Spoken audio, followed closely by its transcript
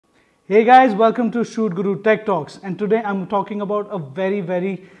Hey guys, welcome to Shoot Guru Tech Talks, and today I'm talking about a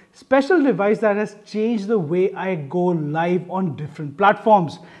very special device that has changed the way I go live on different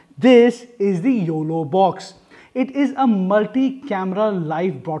platforms. This is the YoloBox. It is a multi-camera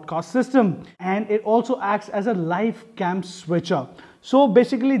live broadcast system and it also acts as a live cam switcher. So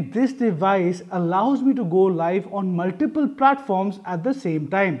basically this device allows me to go live on multiple platforms at the same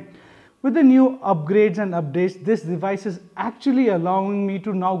time. With the new upgrades and updates, this device is actually allowing me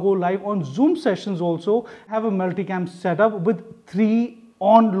to now go live on Zoom sessions also. I have a multicam setup with 3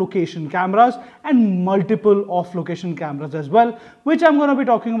 on-location cameras and multiple off-location cameras as well, which I'm going to be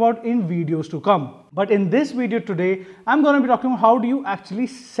talking about in videos to come. But in this video today, I'm going to be talking about how do you actually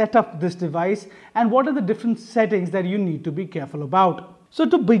set up this device and what are the different settings that you need to be careful about. So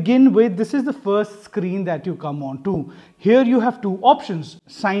to begin with, this is the first screen that you come on to. Here you have 2 options,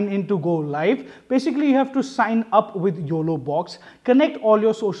 sign in to go live. Basically you have to sign up with YoloBox, connect all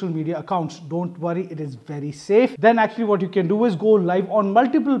your social media accounts. Don't worry, it is very safe. Then actually what you can do is go live on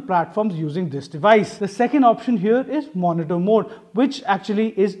multiple platforms using this device. The second option here is monitor mode, which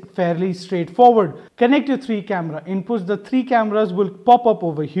actually is fairly straightforward. Connect your 3 camera inputs. The 3 cameras will pop up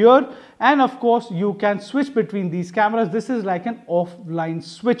over here. And of course, you can switch between these cameras. This is like an offline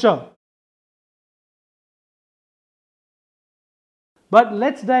switcher. But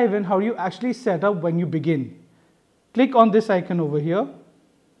let's dive in how you actually set up when you begin. Click on this icon over here.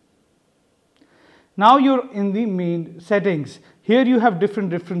 Now you're in the main settings. Here you have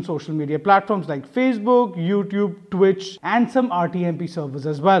different social media platforms like Facebook, YouTube, Twitch, and some RTMP servers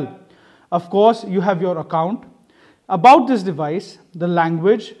as well. Of course, you have your account. About this device, the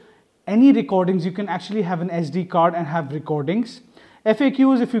language, any recordings, you can actually have an SD card and have recordings.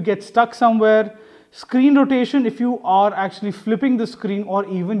 FAQs if you get stuck somewhere. Screen rotation if you are actually flipping the screen or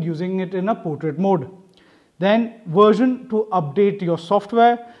even using it in a portrait mode. Then version to update your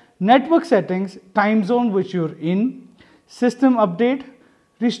software. Network settings, time zone which you're in. System update.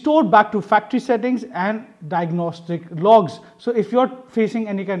 Restore back to factory settings and diagnostic logs. So if you're facing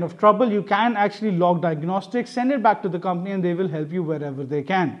any kind of trouble, you can actually log diagnostics, send it back to the company and they will help you wherever they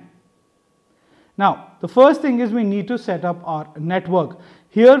can. Now, the first thing is we need to set up our network.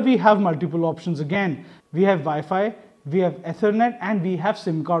 Here we have multiple options again. We have Wi-Fi, we have Ethernet, and we have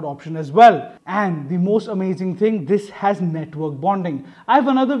SIM card option as well. And the most amazing thing, this has network bonding. I have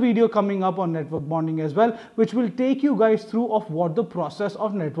another video coming up on network bonding as well, which will take you guys through of what the process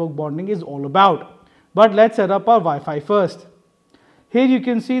of network bonding is all about. But let's set up our Wi-Fi first. Here you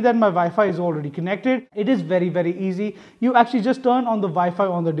can see that my Wi-Fi is already connected. It is very easy. You actually just turn on the Wi-Fi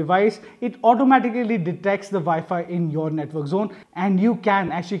on the device. It automatically detects the Wi-Fi in your network zone and you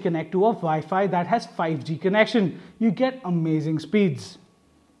can actually connect to a Wi-Fi that has 5G connection. You get amazing speeds.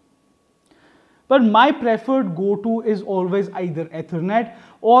 But my preferred go-to is always either Ethernet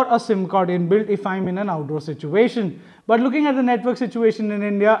or a SIM card inbuilt if I'm in an outdoor situation. But looking at the network situation in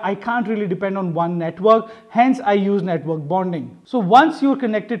India, I can't really depend on one network, hence I use network bonding. So once you're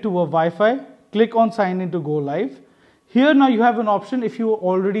connected to a Wi-Fi, click on sign in to go live. Here now you have an option if you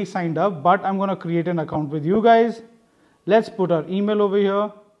already signed up, but I'm going to create an account with you guys. Let's put our email over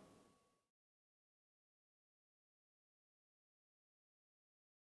here.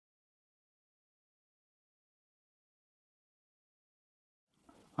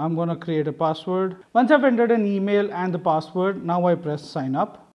 I'm going to create a password. Once I've entered an email and the password, now I press sign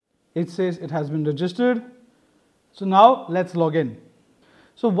up. It says it has been registered. So now let's log in.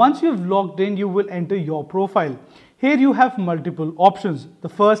 So once you've logged in, you will enter your profile. Here you have multiple options. The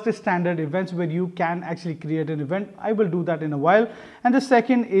first is standard events where you can actually create an event. I will do that in a while. And the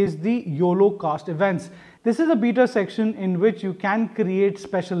second is the YoloCast events. This is a beta section in which you can create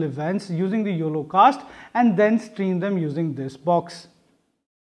special events using the YoloCast and then stream them using this box.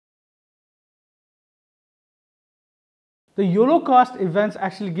 The YoloCast events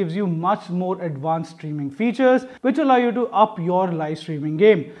actually gives you much more advanced streaming features which allow you to up your live streaming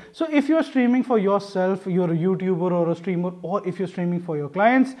game. So if you're streaming for yourself, you're a YouTuber or a streamer, or if you're streaming for your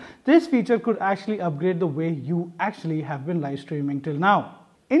clients, this feature could actually upgrade the way you actually have been live streaming till now.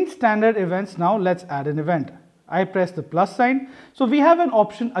 In standard events now, let's add an event. I press the plus sign. So we have an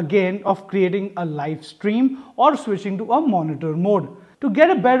option again of creating a live stream or switching to a monitor mode. To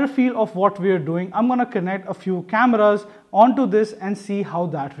get a better feel of what we are doing, I'm going to connect a few cameras onto this and see how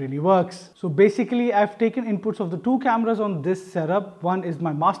that really works. So basically, I've taken inputs of the 2 cameras on this setup. One is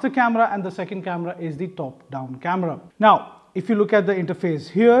my master camera and the second camera is the top-down camera. Now, if you look at the interface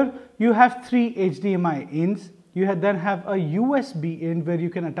here, you have 3 HDMI ins. You then have a USB in where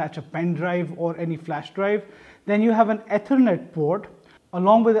you can attach a pen drive or any flash drive. Then you have an Ethernet port.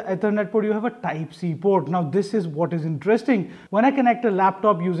 Along with the Ethernet port, you have a Type-C port. Now this is what is interesting. When I connect a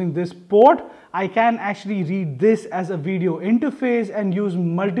laptop using this port, I can actually read this as a video interface and use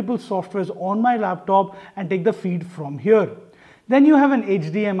multiple softwares on my laptop and take the feed from here. Then you have an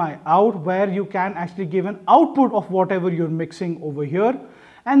HDMI out where you can actually give an output of whatever you're mixing over here.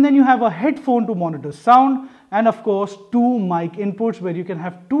 And then you have a headphone to monitor sound, and of course 2 mic inputs where you can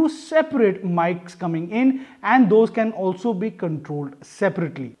have 2 separate mics coming in, and those can also be controlled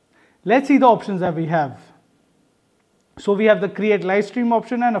separately. Let's see the options that we have. So we have the create live stream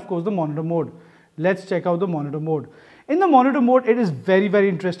option and of course the monitor mode. Let's check out the monitor mode. In the monitor mode, it is very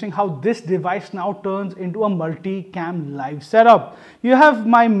interesting how this device now turns into a multi-cam live setup. You have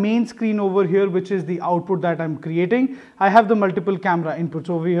my main screen over here, which is the output that I'm creating. I have the multiple camera inputs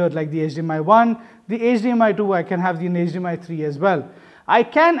over here like the HDMI 1, the HDMI 2, I can have the HDMI 3 as well. I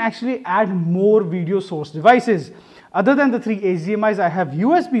can actually add more video source devices. Other than the 3 HDMIs, I have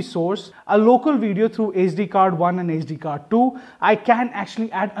USB source, a local video through SD card 1 and SD card 2. I can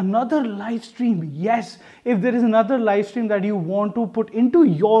actually add another live stream. Yes, if there is another live stream that you want to put into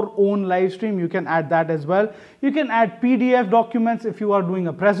your own live stream, you can add that as well. You can add PDF documents if you are doing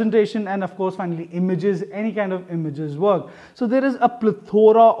a presentation, and of course finally images, any kind of images work. So there is a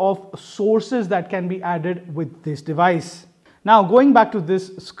plethora of sources that can be added with this device. Now going back to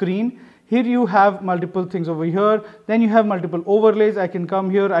this screen, here you have multiple things over here. Then you have multiple overlays. I can come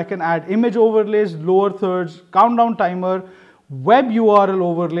here, I can add image overlays, lower thirds, countdown timer, web URL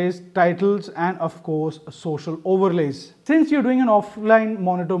overlays, titles, and of course social overlays. Since you're doing an offline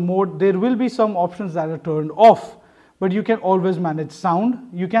monitor mode, there will be some options that are turned off, but you can always manage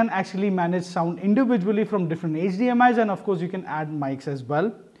sound. You can actually manage sound individually from different HDMIs, and of course you can add mics as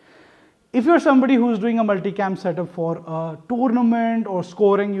well. If you're somebody who's doing a multicam setup for a tournament or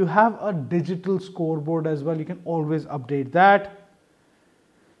scoring, you have a digital scoreboard as well. You can always update that.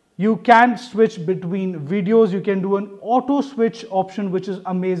 You can switch between videos. You can do an auto switch option, which is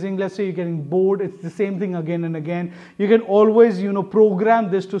amazing. Let's say you're getting bored, it's the same thing again and again. You can always, program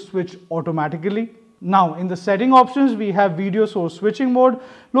this to switch automatically. Now in the setting options, we have video source switching mode,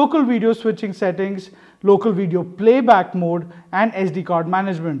 local video switching settings, local video playback mode, and SD card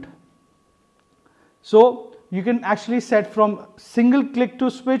management. So you can actually set from single click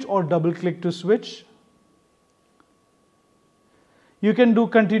to switch or double click to switch. You can do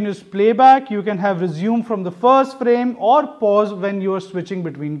continuous playback. You can have resume from the first frame or pause when you are switching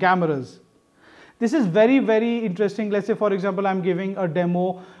between cameras. This is very interesting. Let's say for example, I'm giving a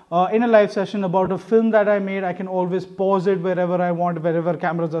demo in a live session about a film that I made. I can always pause it wherever I want, wherever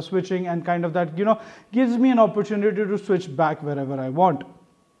cameras are switching, and kind of that, gives me an opportunity to switch back wherever I want.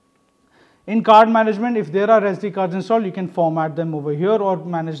 In card management, if there are SD cards installed, you can format them over here or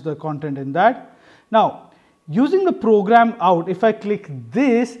manage the content in that. Now, using the program out, if I click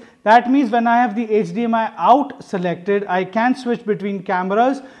this, that means when I have the HDMI out selected, I can switch between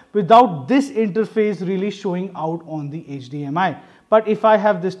cameras without this interface really showing out on the HDMI. But if I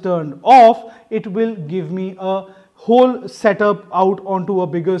have this turned off, it will give me a whole setup out onto a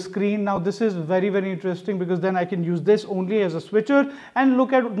bigger screen. Now this is very interesting because then I can use this only as a switcher and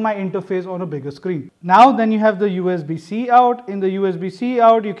look at my interface on a bigger screen. Now then you have the USB-C out. In the USB-C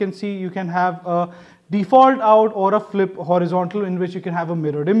out, you can see you can have a default out or a flip horizontal in which you can have a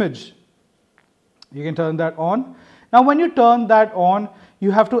mirrored image. You can turn that on. Now when you turn that on, you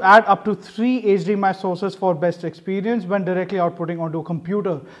have to add up to 3 HDMI sources for best experience when directly outputting onto a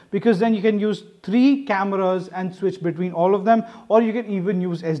computer, because then you can use 3 cameras and switch between all of them, or you can even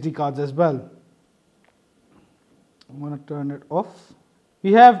use SD cards as well. I'm going to turn it off.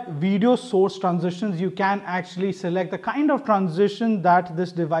 We have video source transitions. You can actually select the kind of transition that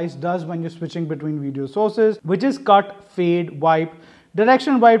this device does when you're switching between video sources, which is cut, fade, wipe,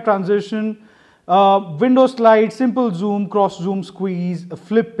 direction wipe transition, window slide, simple zoom, cross zoom, squeeze, a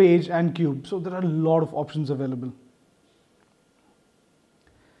flip page, and cube. So there are a lot of options available.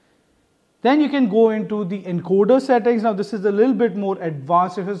 Then you can go into the encoder settings. Now this is a little bit more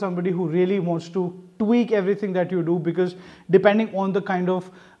advanced if you're somebody who really wants to tweak everything that you do, because depending on the kind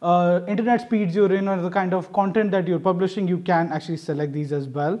of internet speeds you're in or the kind of content that you're publishing, you can actually select these as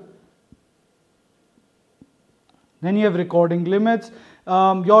well. Then you have recording limits.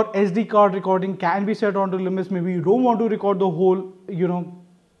 Your SD card recording can be set onto limits. Maybe you don't want to record the whole,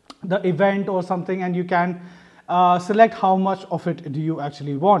 the event or something, and you can select how much of it do you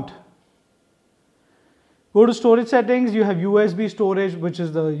actually want. Go to storage settings. You have USB storage, which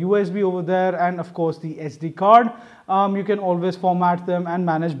is the USB over there, and of course the SD card. You can always format them and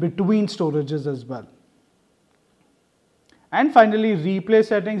manage between storages as well. And finally, replay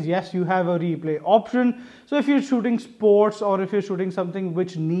settings. Yes, you have a replay option. So if you're shooting sports or if you're shooting something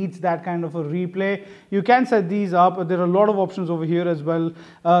which needs that kind of a replay, you can set these up. There are a lot of options over here as well.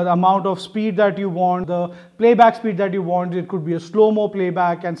 The amount of speed that you want, the playback speed that you want. It could be a slow-mo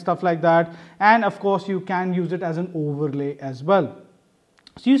playback and stuff like that. And of course, you can use it as an overlay as well.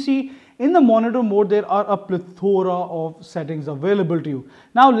 So you see, in the monitor mode, there are a plethora of settings available to you.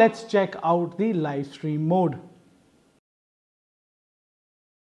 Now let's check out the live stream mode.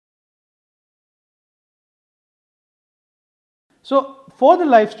 So for the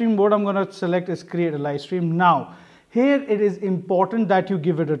live stream mode, I'm going to select is create a live stream. Now, here it is important that you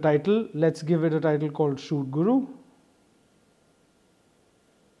give it a title. Let's give it a title called Shoot Guru.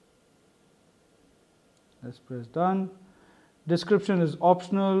 Let's press done. Description is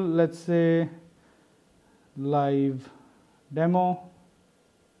optional. Let's say live demo.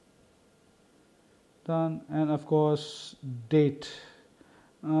 Done. And of course, date.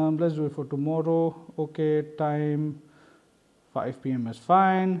 Let's do it for tomorrow. Okay, time 5 p.m. is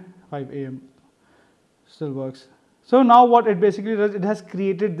fine. 5 a.m. still works. So now what it basically does, it has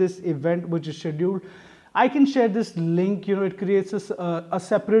created this event which is scheduled. I can share this link, it creates a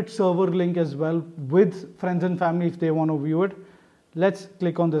separate server link as well with friends and family if they want to view it. Let's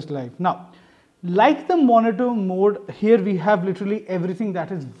click on this live. Now, like the monitor mode, here we have literally everything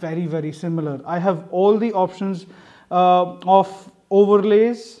that is very, very similar. I have all the options of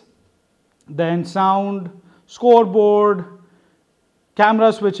overlays, then sound, scoreboard,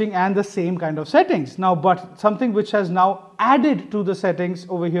 camera switching, and the same kind of settings. Now, but something which has now added to the settings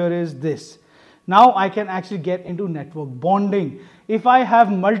over here is this. Now I can actually get into network bonding. If I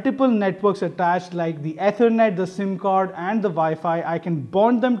have multiple networks attached like the Ethernet, the SIM card and the Wi-Fi, I can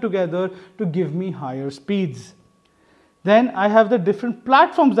bond them together to give me higher speeds. Then I have the different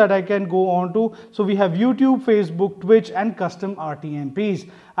platforms that I can go on to. So we have YouTube, Facebook, Twitch and custom RTMPs.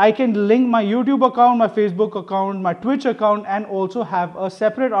 I can link my YouTube account, my Facebook account, my Twitch account and also have a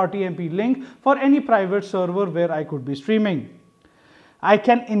separate RTMP link for any private server where I could be streaming. I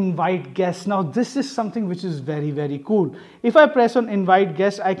can invite guests. Now this is something which is very, very cool. If I press on invite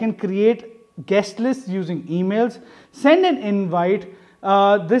guests, I can create guest lists using emails, send an invite.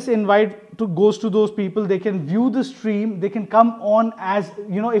 This invite goes to those people. They can view the stream. They can come on as,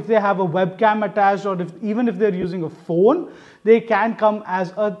 if they have a webcam attached or even if they're using a phone, they can come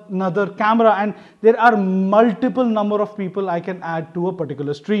as another camera. And there are multiple number of people I can add to a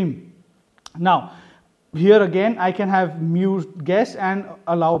particular stream. Now, here again, I can have mute guests and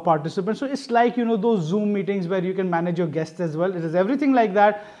allow participants. So it's like, those Zoom meetings where you can manage your guests as well. It is everything like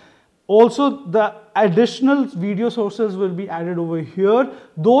that. Also, the additional video sources will be added over here.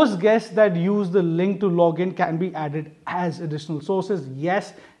 Those guests that use the link to log in can be added as additional sources.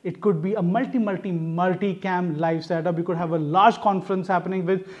 Yes, it could be a multi-cam live setup. You could have a large conference happening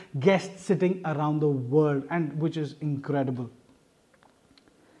with guests sitting around the world, and which is incredible.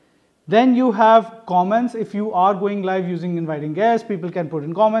 Then you have comments. If you are going live using inviting guests, people can put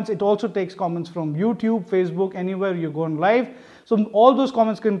in comments. It also takes comments from YouTube, Facebook, anywhere you're going live. So all those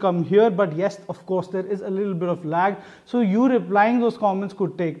comments can come here, but yes, of course, there is a little bit of lag. So you replying those comments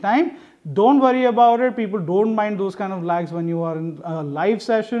could take time. Don't worry about it. People don't mind those kind of lags when you are in a live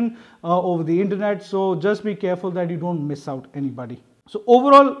session over the internet. So just be careful that you don't miss out anybody. So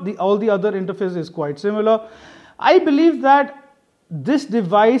overall, all the other interface is quite similar. I believe that this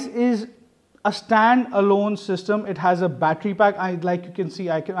device is a standalone system. It has a battery pack. Like you can see,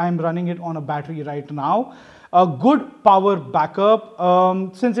 I'm running it on a battery right now. A good power backup.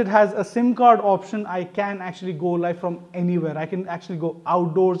 Since it has a SIM card option, I can actually go live from anywhere. I can actually go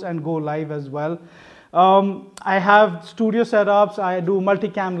outdoors and go live as well. I have studio setups. I do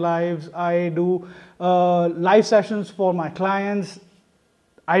multicam lives. I do live sessions for my clients.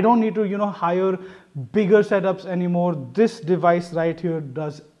 I don't need to, hire bigger setups anymore. This device right here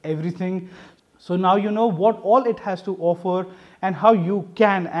does everything. So now you know what all it has to offer and how you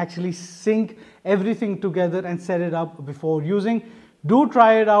can actually sync everything together and set it up before using. Do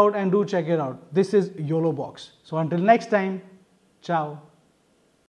try it out and do check it out. This is YoloBox. So until next time, ciao.